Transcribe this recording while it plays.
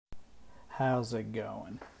How's it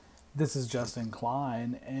going? This is Justin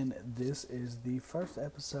Klein, and this is the first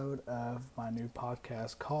episode of my new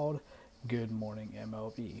podcast called Good Morning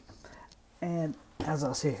MLB. And as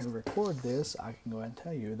I sit here and record this, I can go ahead and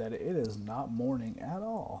tell you that it is not morning at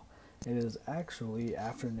all. It is actually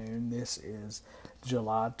afternoon. This is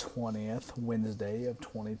July 20th, Wednesday of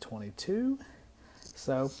 2022.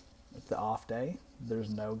 So, it's the off day. There's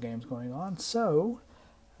no games going on, so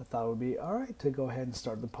I thought it would be alright to go ahead and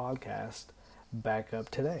start the podcast back up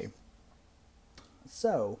today.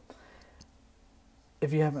 So,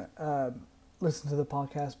 if you haven't listened to the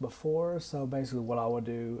podcast before, so basically what I would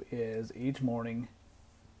do is each morning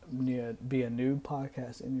be a new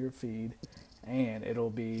podcast in your feed, and it'll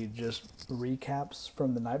be just recaps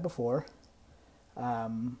from the night before,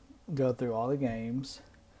 go through all the games,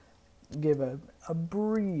 give a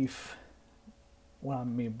brief, when I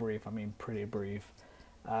mean brief, I mean pretty brief,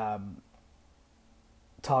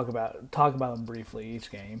 talk about them briefly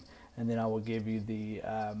each game, and then I will give you the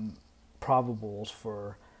probables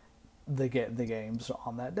for the games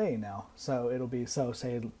on that day now. So it'll be so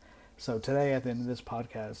today at the end of this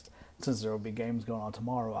podcast, since there will be games going on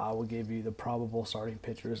tomorrow, I will give you the probable starting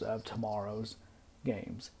pitchers of tomorrow's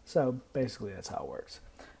games. So basically that's how it works.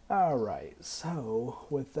 All right. So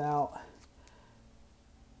with that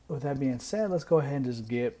being said, let's go ahead and just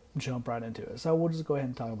jump right into it. So we'll just go ahead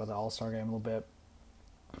and talk about the All-Star game a little bit.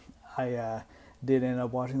 I did end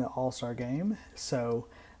up watching the All-Star game. So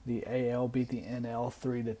the AL beat the NL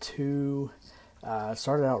 3-2.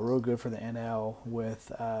 Started out real good for the NL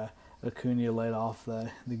with Acuna led off the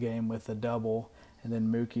game with a double, and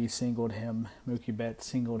then Mookie Betts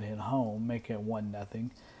singled him home, making it 1-0.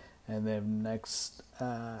 And then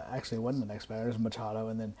actually it wasn't the next batter, it was Machado,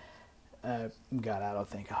 and then got out, I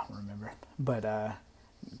think. I don't remember. But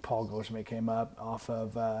Paul Goldschmidt came up off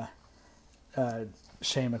of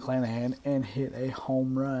Shane McClanahan and hit a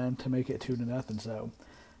home run to make it 2-0. So,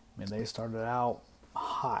 I mean, they started out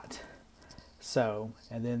hot. So,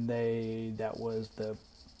 and then that was the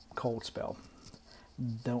cold spell.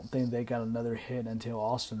 Don't think they got another hit until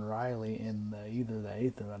Austin Riley in either the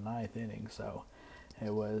 8th or the 9th inning. So,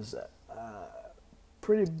 it was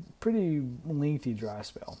pretty lengthy dry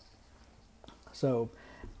spell. So,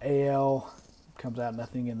 AL comes out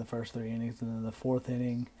nothing in the first 3 innings, and then the 4th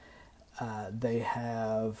inning, they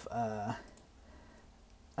have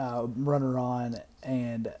runner on,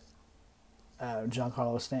 and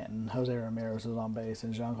Giancarlo Stanton, Jose Ramirez was on base,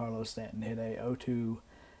 and Giancarlo Stanton hit a 0-2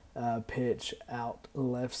 pitch out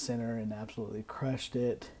left center and absolutely crushed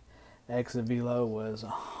it. Exit velo was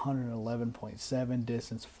 111.7,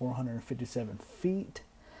 distance 457 feet.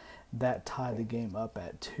 That tied the game up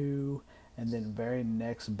at 2. And then very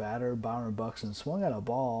next batter, Byron Buxton swung at a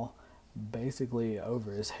ball basically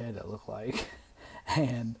over his head, it looked like.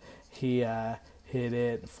 And he hit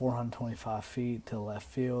it 425 feet to left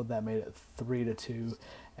field. That made it 3-2.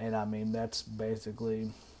 And I mean, that's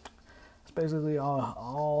basically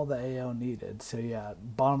all the AL needed. So yeah,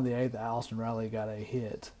 bottom of the 8th, Austin Riley got a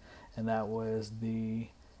hit. And that was the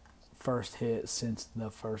first hit since the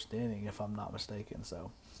first inning, if I'm not mistaken.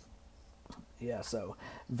 So yeah, so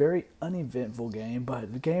very uneventful game,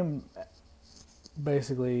 but the game,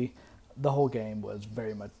 basically, the whole game was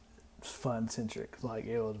very much fun-centric. Like,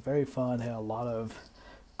 it was very fun, had a lot of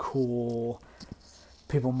cool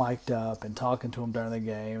people mic'd up and talking to them during the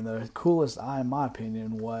game. The coolest, in my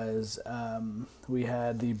opinion, was we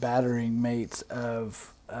had the battering mates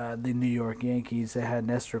of the New York Yankees. They had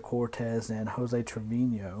Nestor Cortez and Jose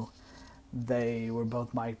Trevino. They were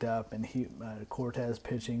both mic'd up, and Cortez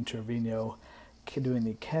pitching, Trevino doing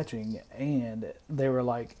the catching, and they were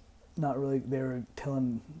like, not really, they were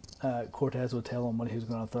telling, Cortez would tell them what he was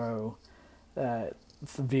going to throw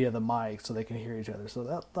via the mic so they could hear each other. So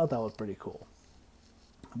I thought that was pretty cool.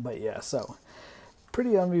 But yeah, so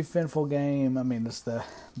pretty uneventful game. I mean, it's the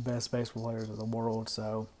best baseball players of the world,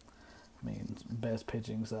 so I mean, best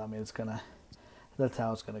pitching, so I mean, that's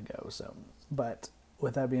how it's going to go. So, but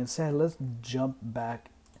with that being said, let's jump back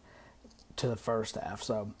to the first half.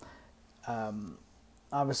 So,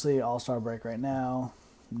 obviously, All-Star break right now.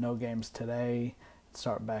 No games today.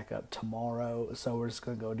 Start back up tomorrow. So we're just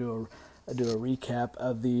gonna go do a recap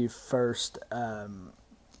of the first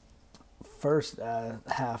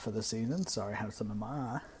half of the season. Sorry, I have some in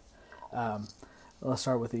my eye. Let's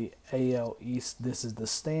start with the AL East. This is the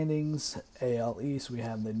standings. AL East, we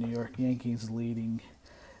have the New York Yankees leading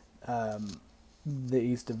the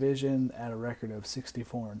East Division at a record of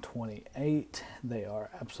 64-28. They are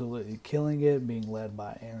absolutely killing it, being led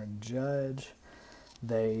by Aaron Judge.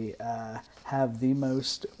 They have the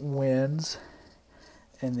most wins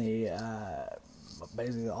in the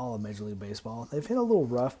basically all of Major League Baseball. They've hit a little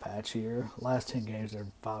rough patch here. Last 10 games, they're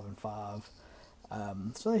 5-5.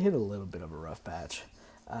 So they hit a little bit of a rough patch.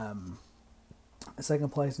 Second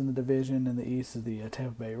place in the division in the East is the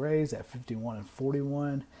Tampa Bay Rays at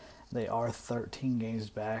 51-41. They are 13 games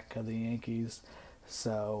back of the Yankees.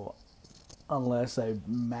 So unless a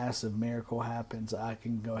massive miracle happens, I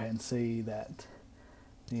can go ahead and see that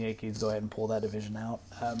the Yankees go ahead and pull that division out.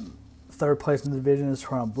 Third place in the division is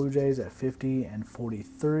Toronto Blue Jays at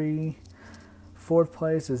 50-43. Fourth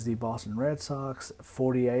place is the Boston Red Sox,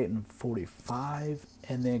 48-45.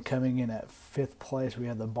 And then coming in at fifth place, we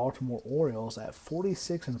have the Baltimore Orioles at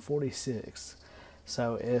 46-46.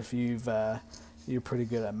 So if you're pretty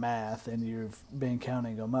good at math and you've been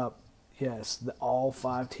counting them up, yes, all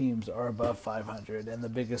 5 teams are above 500. And the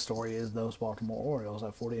biggest story is those Baltimore Orioles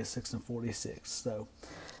at 46-46. So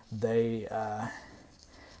they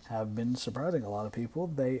have been surprising a lot of people.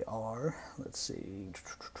 They are, let's see,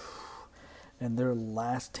 in their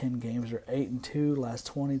last 10 games are 8-2, last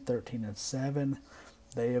 20, 13-7.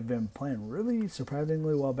 They have been playing really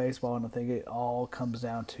surprisingly well baseball, and I think it all comes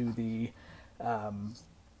down to the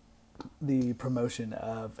promotion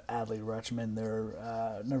of Adley Rutschman, their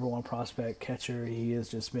number 1 prospect catcher. He has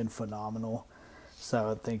just been phenomenal.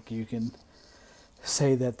 So I think you can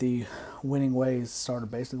say that the winning ways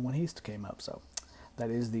started basically when he came up. So that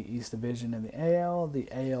is the East Division in the AL. The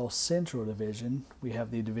AL Central Division, we have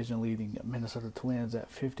the division-leading Minnesota Twins at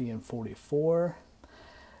 50-44.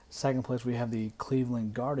 Second place, we have the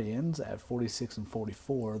Cleveland Guardians at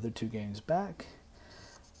 46-44. They're 2 games back.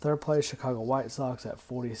 Third place, Chicago White Sox at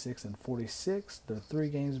 46-46. They're 3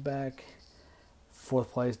 games back.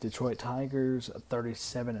 Fourth place, Detroit Tigers at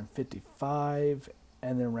 37-55.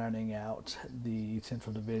 And then rounding out the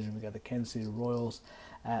Central Division, we got the Kansas City Royals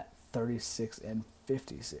at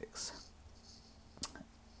 36-56.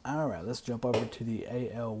 All right, let's jump over to the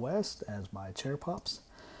AL West as my chair pops.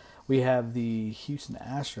 We have the Houston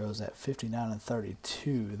Astros at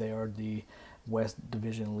 59-32. They are the West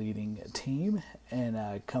Division leading team,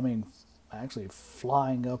 and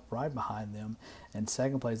flying up right behind them. And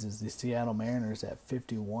second place is the Seattle Mariners at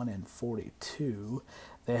 51-42.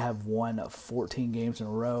 They have won 14 games in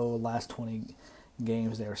a row. Last 20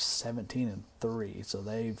 games, they're 17-3. So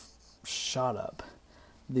they've shot up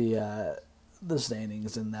the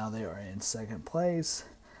standings, and now they are in second place.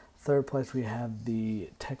 Third place, we have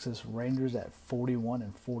the Texas Rangers at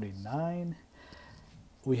 41-49.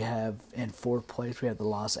 We have in fourth place, we have the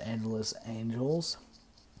Los Angeles Angels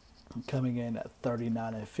coming in at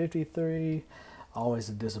 39-53. Always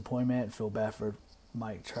a disappointment. Feel bad for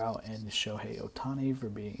Mike Trout and Shohei Ohtani for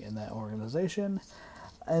being in that organization.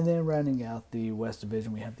 And then rounding out the West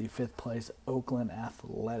Division, we have the fifth place Oakland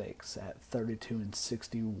Athletics at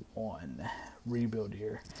 32-61. Rebuild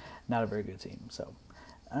year. Not a very good team. So,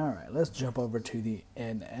 all right, let's jump over to the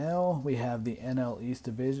NL. We have the NL East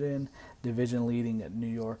Division leading New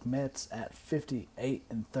York Mets at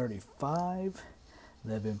 58-35.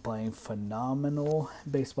 They've been playing phenomenal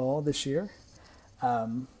baseball this year.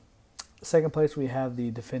 Second place, we have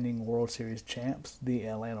the defending World Series champs, the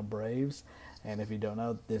Atlanta Braves. And if you don't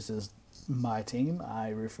know, this is my team. I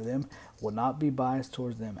root for them. Will not be biased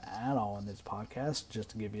towards them at all in this podcast,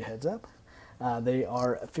 just to give you a heads up. They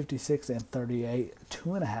are 56-38,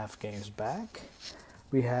 2.5 games back.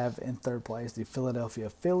 We have in third place the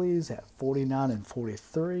Philadelphia Phillies at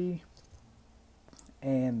 49-43.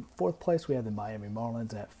 And fourth place, we have the Miami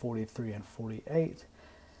Marlins at 43-48.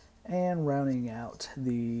 And rounding out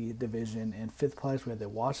the division in fifth place, we have the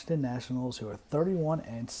Washington Nationals, who are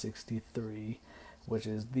 31-63, which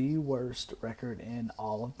is the worst record in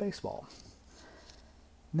all of baseball.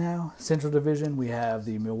 Now, Central Division, we have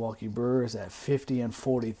the Milwaukee Brewers at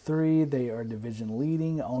 50-43. They are division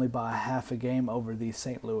leading, only by half a game over the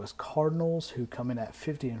St. Louis Cardinals, who come in at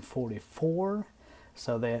 50-44.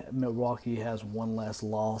 So Milwaukee has one less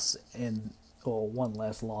loss in the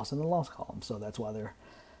loss column. So that's why they're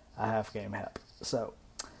a half game ahead. So,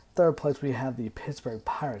 third place we have the Pittsburgh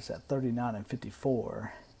Pirates at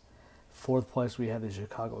 39-54. Fourth place we have the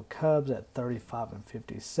Chicago Cubs at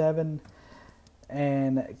 35-57.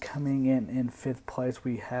 And coming in fifth place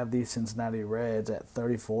we have the Cincinnati Reds at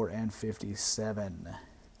 34-57.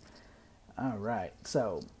 All right,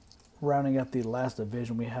 so rounding up the last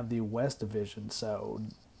division, we have the West Division. So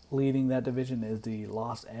leading that division is the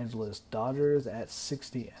Los Angeles Dodgers at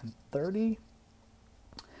 60-30.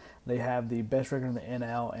 They have the best record in the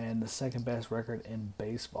NL and the second best record in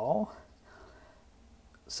baseball.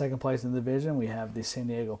 Second place in the division, we have the San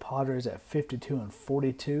Diego Padres at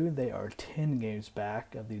 52-42. They are 10 games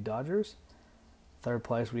back of the Dodgers. Third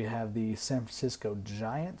place, we have the San Francisco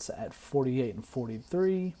Giants at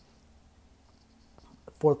 48-43.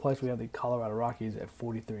 Fourth place, we have the Colorado Rockies at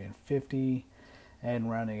 43-50.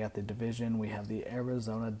 And rounding out the division, we have the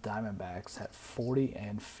Arizona Diamondbacks at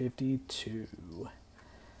 40-52.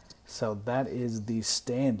 So that is the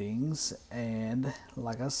standings. And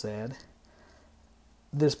like I said,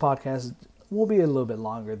 this podcast will be a little bit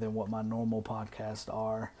longer than what my normal podcasts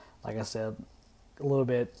are. Like I said, a little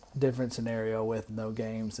bit different scenario with no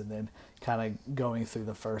games and then kind of going through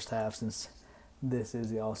the first half since this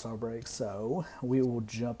is the All-Star break. So we will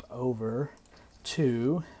jump over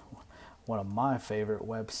to one of my favorite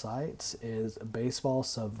websites is Baseball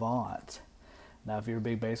Savant. Now, if you're a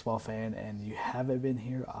big baseball fan and you haven't been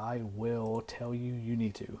here, I will tell you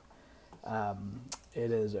need to.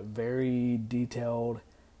 It is very detailed,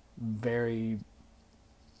 very,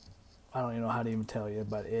 I don't even know how to even tell you,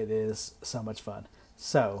 but it is so much fun.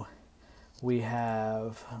 So, we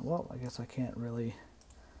have, well, I guess I can't really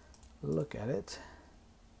look at it.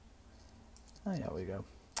 Oh, yeah, we go.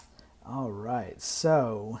 All right,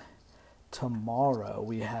 so tomorrow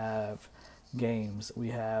we have games. We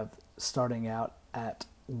have starting out at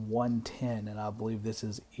 1:10, and I believe this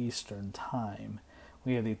is Eastern time.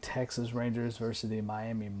 We have the Texas Rangers versus the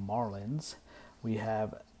Miami Marlins. We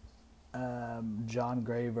have John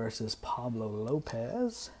Gray versus Pablo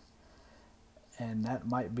Lopez. And that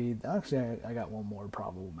might be, actually I got one more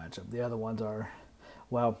probable matchup. The other ones are,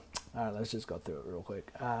 well, all right, let's just go through it real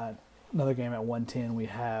quick. Another game at 1:10, we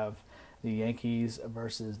have the Yankees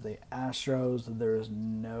versus the Astros. There is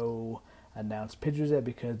no announced pitchers yet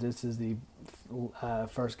because this is the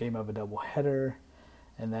first game of a doubleheader,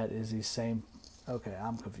 and that is the same. Okay,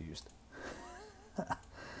 I'm confused.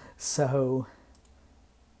 So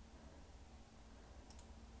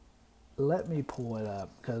let me pull it up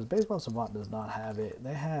because Baseball Savant does not have it.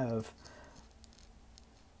 They have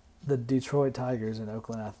the Detroit Tigers and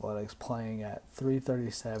Oakland Athletics playing at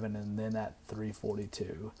 3:37 and then at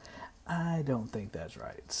 3:42. I don't think that's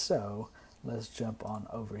right. So let's jump on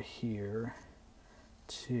over here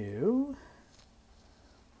to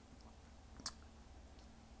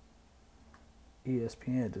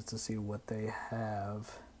ESPN just to see what they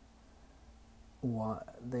have.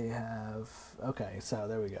 Okay, so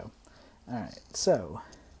there we go. All right, so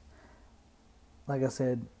like I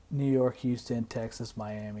said, New York, Houston, Texas,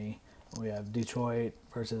 Miami. We have Detroit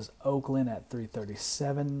versus Oakland at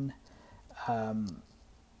 3:37.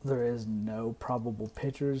 There is no probable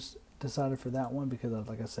pitchers decided for that one because,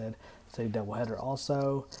 like I said, it's a doubleheader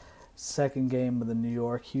also. Second game of the New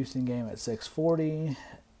York-Houston game at 6:40.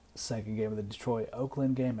 Second game of the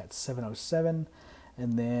Detroit-Oakland game at 7:07.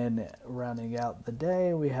 And then rounding out the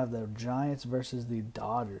day, we have the Giants versus the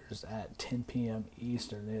Dodgers at 10 p.m.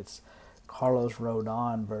 Eastern. It's Carlos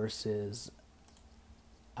Rodon versus,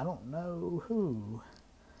 I don't know who.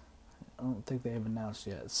 I don't think they have announced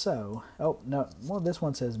yet. So, oh, no. Well, this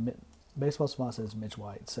one says, Baseball Savant says Mitch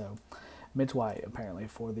White. So, Mitch White apparently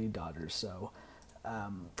for the Dodgers. So,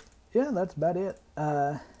 yeah, that's about it.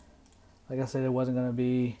 Like I said, it wasn't going to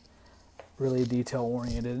be really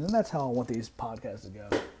detail-oriented, and that's how I want these podcasts to go.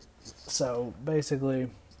 So, basically,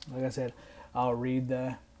 like I said, I'll read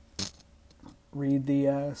the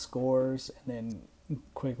scores and then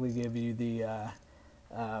quickly give you the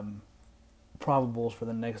probables for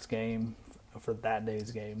the next game, for that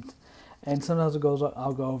day's games. And sometimes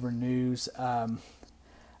I'll go over news. I'll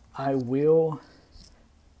kind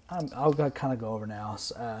of go over now.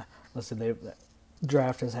 Let's say the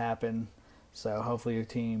draft has happened, so hopefully your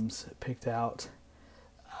team's picked out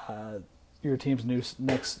your team's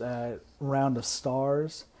next round of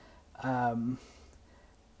stars. And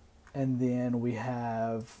then we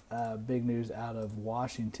have big news out of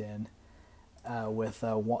Washington with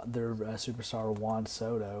their superstar Juan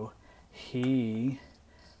Soto. He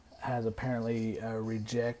has apparently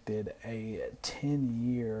rejected a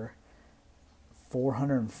 10-year,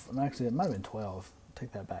 400. Actually, it might have been 12.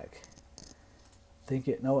 Take that back. Take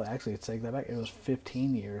that back. It was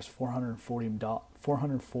 15 years,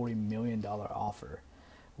 $440 million offer,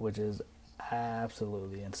 which is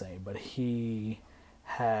absolutely insane. But he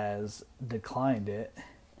has declined it,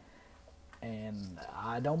 and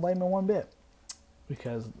I don't blame him one bit,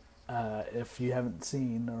 because if you haven't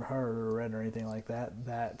seen or heard or read or anything like that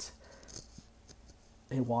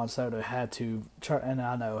Juan Soto had to, and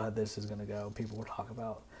I know how this is going to go. People will talk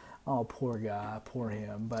about, oh, poor guy, poor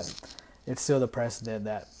him, but it's still the precedent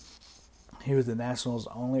that he was the Nationals'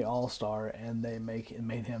 only All-Star, and they made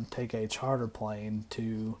him take a charter plane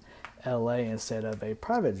to L.A. instead of a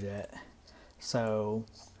private jet. So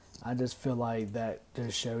I just feel like that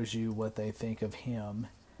just shows you what they think of him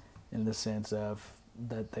in the sense of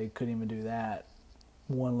that they couldn't even do that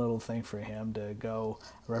one little thing for him to go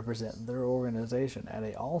represent their organization at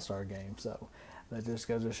a All-Star game. So that just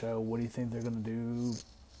goes to show, what do you think they're going to do,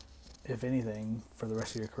 if anything, for the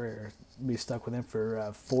rest of your career? Be stuck with him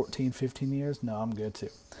for 14, 15 years? No, I'm good too.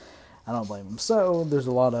 I don't blame him. So there's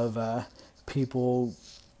a lot of people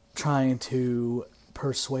trying to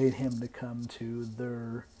persuade him to come to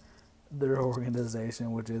their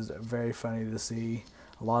organization, which is very funny to see.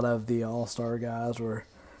 A lot of the All-Star guys were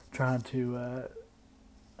trying to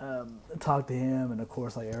talk to him, and of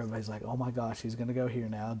course, like, everybody's like, "Oh my gosh, he's gonna go here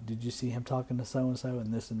now. Did you see him talking to so and so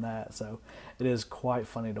and this and that?" So it is quite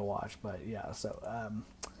funny to watch. But yeah, so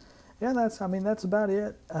yeah, that's about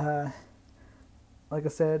it. Like I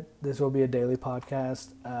said, this will be a daily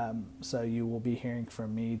podcast, so you will be hearing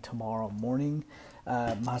from me tomorrow morning.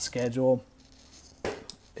 My schedule,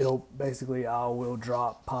 I will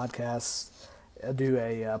drop podcasts. I do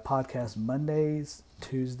a podcast Mondays,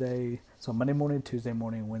 so Monday morning, Tuesday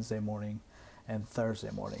morning, Wednesday morning, and Thursday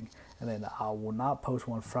morning. And then I will not post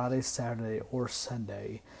one Friday, Saturday, or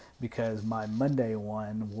Sunday, because my Monday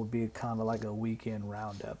one will be kind of like a weekend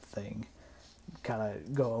roundup thing. Kind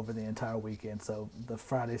of go over the entire weekend. So the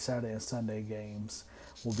Friday, Saturday, and Sunday games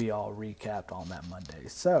will be all recapped on that Monday.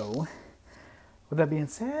 So with that being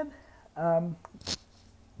said, I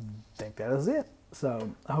think that is it.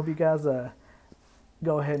 So I hope you guys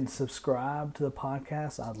go ahead and subscribe to the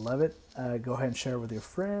podcast. I'd love it. Go ahead and share it with your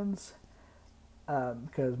friends,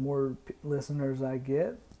 because more listeners I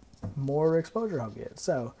get, more exposure I'll get.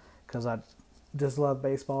 So, because I just love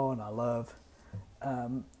baseball, and I love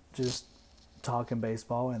just talking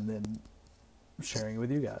baseball and then sharing it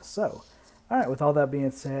with you guys. So, all right, with all that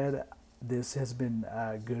being said, this has been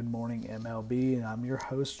Good Morning MLB, and I'm your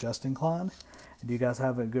host, Justin Klein. And you guys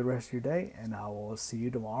have a good rest of your day, and I will see you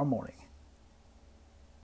tomorrow morning.